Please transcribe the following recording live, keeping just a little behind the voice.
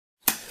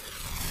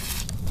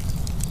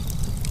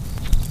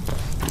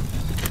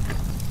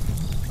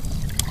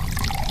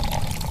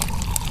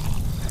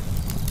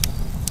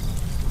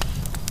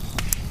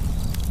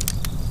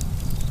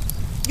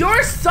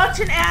You're such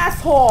an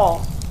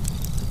asshole.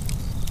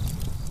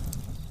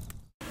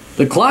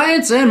 The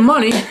clients and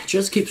money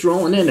just keeps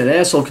rolling in at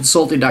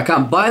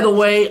assholeconsulting.com. By the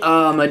way,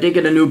 I did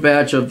get a new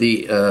batch of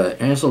the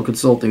Asshole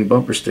Consulting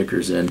bumper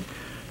stickers in.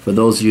 For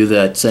those of you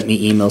that sent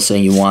me emails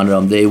saying you wanted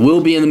them, they will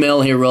be in the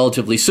mail here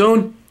relatively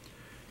soon.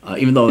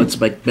 Even though it's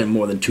been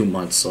more than 2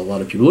 months, so a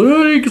lot of people,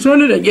 oh, you can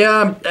send it.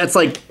 Yeah, that's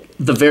like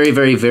the very,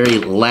 very, very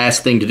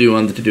last thing to do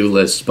on the to-do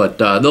list. But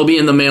they'll be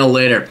in the mail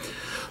later.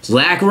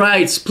 Zach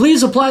writes,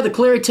 please apply the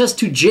Clarey test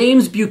to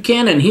James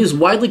Buchanan. He is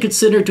widely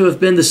considered to have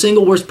been the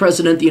single worst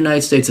president the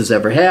United States has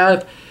ever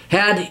had.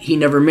 He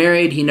never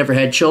married. He never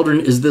had children.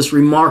 Is this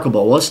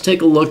remarkable? Let's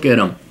take a look at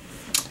him.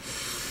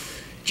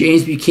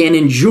 James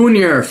Buchanan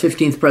Jr.,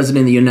 15th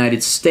president of the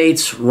United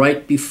States,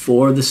 right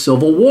before the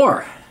Civil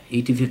War,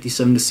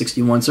 1857 to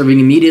 61,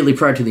 serving immediately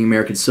prior to the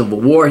American Civil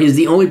War. He is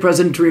the only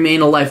president to remain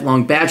a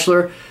lifelong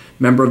bachelor.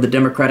 Member of the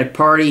Democratic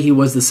Party, he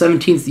was the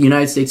 17th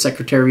United States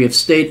Secretary of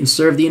State and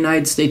served the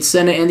United States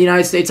Senate and the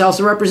United States House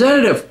of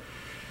Representatives.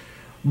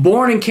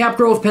 Born in Cap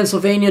Grove,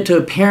 Pennsylvania,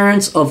 to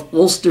parents of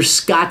Ulster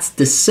Scots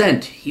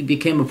descent, he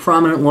became a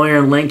prominent lawyer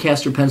in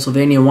Lancaster,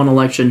 Pennsylvania, and won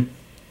election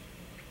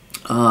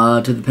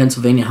to the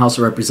Pennsylvania House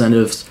of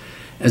Representatives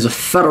as a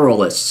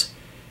Federalist.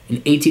 In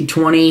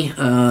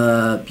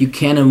 1820,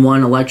 Buchanan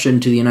won election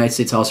to the United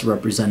States House of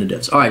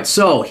Representatives. All right,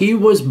 so he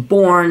was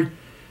born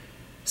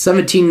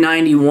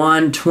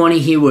 1791, 20,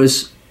 he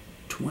was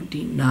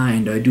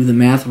 29. Do I do the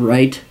math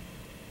right?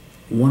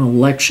 Won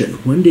election.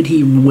 When did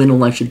he win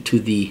election to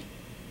the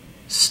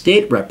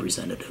state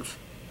representative?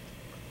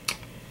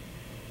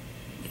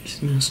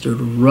 He's Minister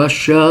to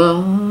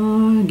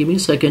Russia. Give me a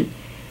second.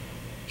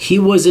 He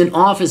was in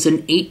office in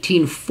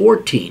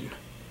 1814.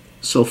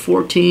 So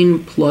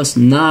 14 plus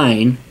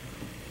 9.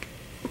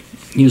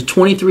 He was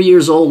 23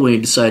 years old when he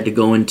decided to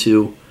go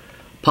into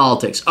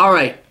politics. All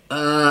right.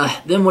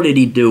 Then what did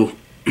he do?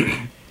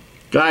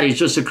 God, he's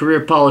just a career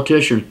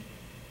politician.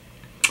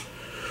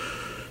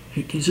 I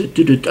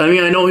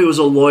mean, I know he was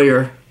a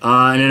lawyer,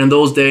 and in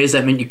those days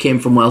that meant you came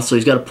from wealth, so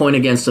he's got a point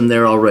against him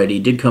there already. He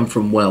did come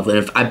from wealth, and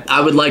if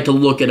I would like to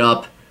look it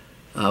up.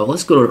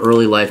 Let's go to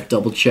early life,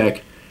 double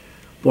check.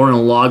 Born in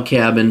a log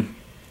cabin.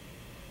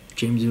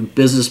 James,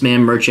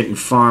 businessman, merchant, and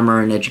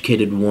farmer, an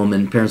educated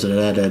woman. Parents,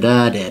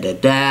 ba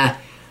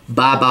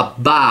ba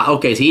ba.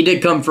 Okay, so he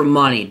did come from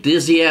money.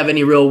 Does he have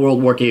any real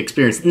world working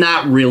experience?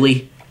 Not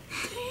really.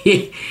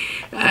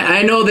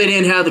 I know they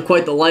didn't have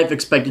quite the life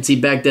expectancy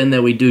back then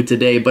that we do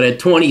today, but at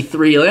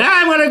 23, like,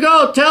 I'm going to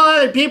go tell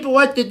other people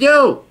what to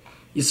do.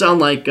 You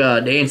sound like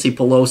Nancy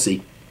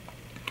Pelosi.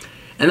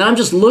 And I'm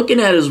just looking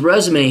at his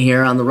resume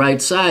here on the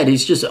right side.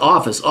 He's just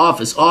office,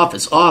 office,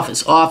 office,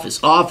 office,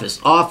 office, office,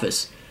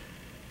 office,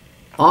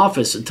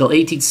 office until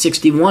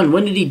 1861.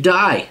 When did he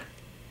die?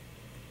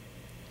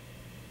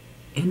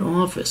 In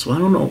office. Well, I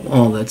don't know.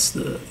 Oh, that's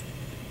the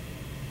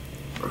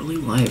early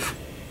life.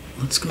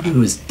 Let's go to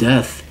his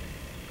death.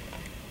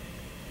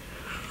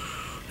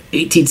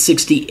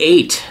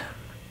 1868.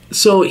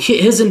 So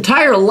his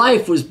entire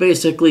life was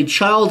basically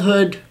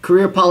childhood,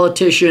 career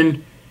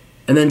politician,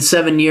 and then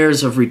 7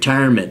 years of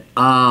retirement.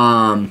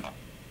 Yeah,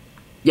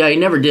 he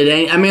never did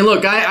any. I mean,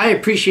 look, I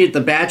appreciate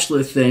the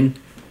bachelor thing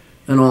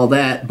and all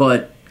that,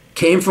 but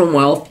came from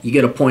wealth. You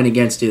get a point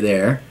against you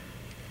there.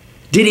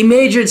 Did he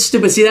major in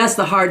stupid? See, that's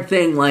the hard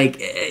thing.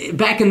 Like,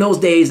 back in those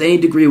days, any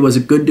degree was a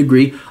good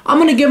degree. I'm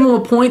going to give him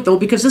a point, though,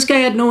 because this guy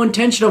had no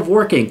intention of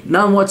working.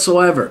 None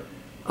whatsoever.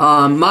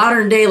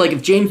 Modern day, like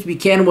if James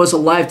Buchanan was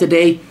alive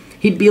today,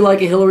 he'd be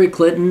like a Hillary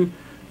Clinton,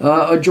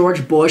 a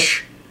George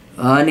Bush,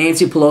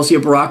 Nancy Pelosi, or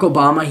Barack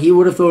Obama. He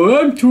would have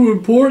thought, I'm too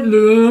important,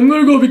 I'm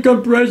going to go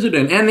become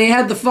president. And they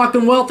had the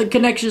fucking wealth and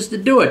connections to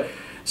do it.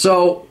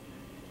 So,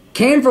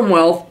 came from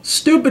wealth,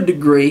 stupid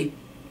degree.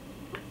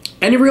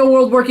 Any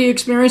real-world working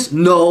experience?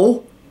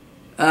 No.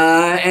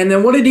 And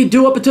then what did he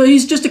do up until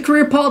he's just a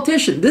career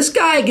politician? This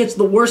guy gets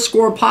the worst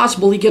score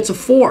possible. He gets a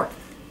 4.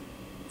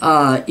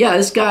 Yeah,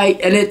 this guy,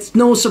 and it's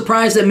no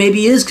surprise that maybe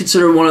he is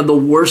considered one of the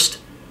worst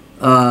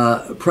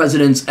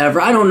presidents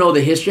ever. I don't know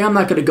the history. I'm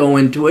not going to go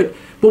into it.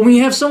 But when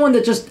you have someone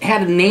that just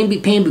had a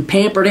namby-pamby,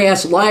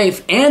 pampered-ass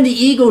life and the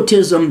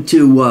egotism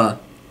to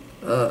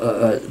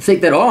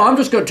think that, oh, I'm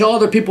just going to tell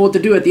other people what to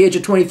do at the age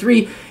of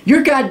 23,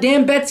 you're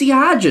goddamn Betsy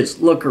Hodges.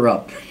 Look her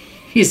up.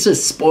 He's a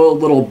spoiled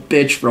little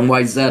bitch from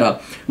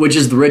Wayzata, which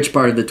is the rich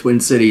part of the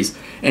Twin Cities.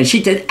 And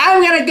she said,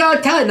 I'm going to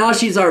go tell it. Now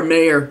she's our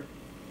mayor.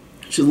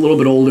 She's a little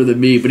bit older than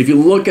me. But if you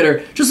look at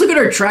her, just look at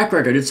her track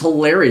record. It's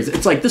hilarious.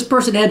 It's like this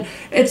person had,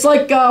 it's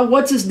like,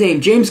 what's his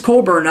name? James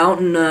Coburn out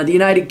in the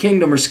United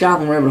Kingdom or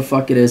Scotland, wherever the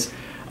fuck it is.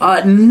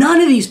 None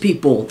of these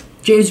people,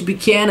 James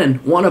Buchanan,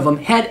 one of them,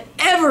 had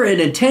ever an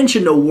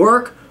intention to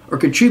work or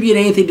contribute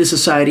anything to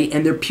society.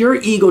 And they're pure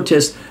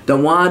egotists that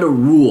wanted to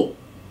rule.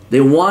 They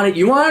wanted,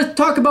 you want to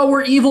talk about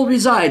where evil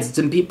resides, it's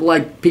in people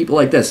like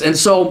this. And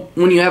so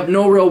when you have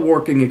no real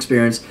working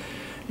experience,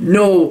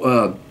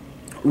 no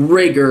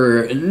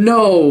rigor,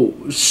 no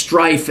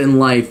strife in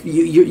life,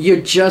 you're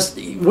just,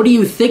 what do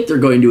you think they're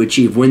going to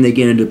achieve when they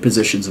get into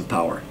positions of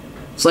power?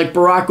 It's like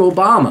Barack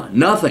Obama,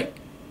 nothing.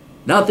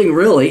 Nothing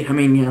really. I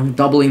mean,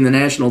 doubling the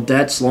national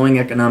debt, slowing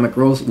economic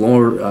growth,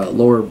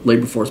 lower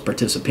labor force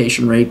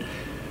participation rate.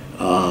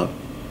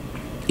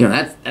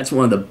 That's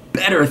one of the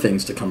better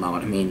things to come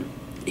out. I mean,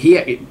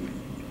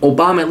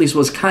 Obama at least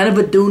was kind of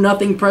a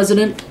do-nothing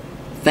president.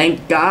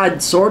 Thank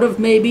God, sort of,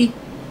 maybe.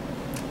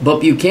 But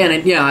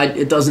Buchanan,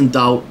 it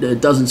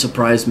doesn't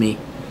surprise me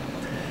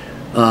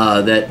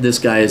that this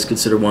guy is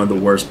considered one of the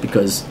worst,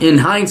 because in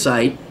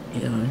hindsight,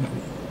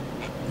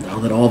 now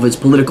that all of his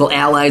political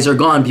allies are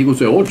gone, people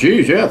say, oh,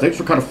 geez, yeah, things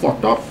were kind of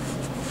fucked up.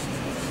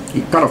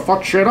 He kind of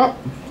fucked shit up.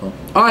 So,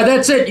 all right,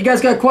 that's it. You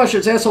guys got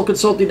questions,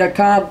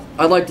 assholeconsulting.com.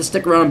 I'd like to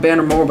stick around and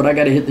banter more, but I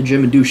got to hit the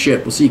gym and do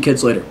shit. We'll see you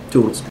kids later.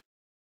 Toodles.